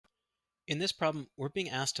In this problem, we're being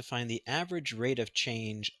asked to find the average rate of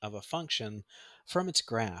change of a function from its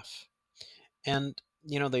graph. And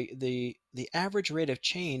the average rate of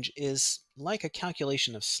change is like a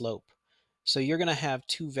calculation of slope. So you're going to have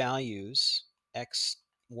two values,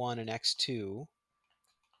 x1 and x2.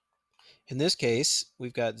 In this case,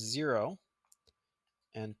 we've got 0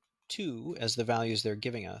 and 2 as the values they're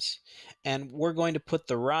giving us. And we're going to put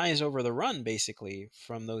the rise over the run, basically,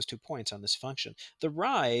 from those 2 points on this function. The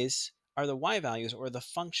rise are the y values or the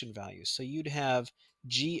function values. So you'd have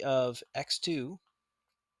g of x2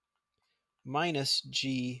 minus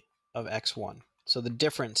g of x1. So the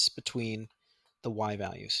difference between the y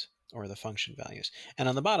values or the function values. And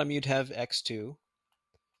on the bottom, you'd have x2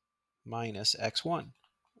 minus x1,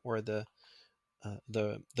 or the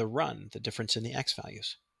run, the difference in the x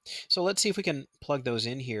values. So let's see if we can plug those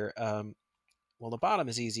in here. Well, the bottom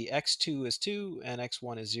is easy. x2 is 2 and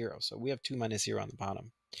x1 is 0. So we have 2 minus 0 on the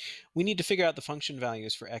bottom. We need to figure out the function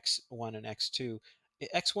values for x1 and x2.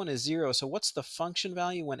 x1 is 0, so what's the function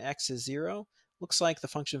value when x is 0? Looks like the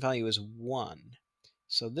function value is 1.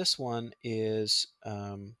 So this one is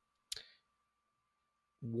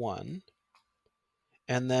 1.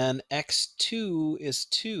 And then x2 is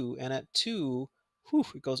 2, and at 2,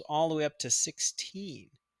 it goes all the way up to 16.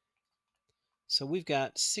 So we've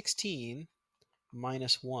got 16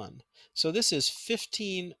 minus 1. So this is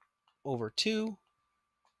 15 over 2,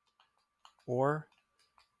 or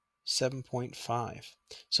 7.5.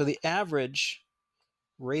 So the average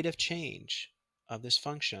rate of change of this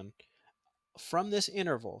function from this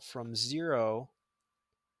interval, from 0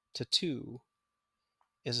 to 2,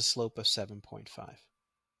 is a slope of 7.5.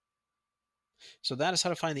 So that is how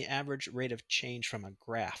to find the average rate of change from a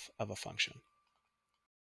graph of a function.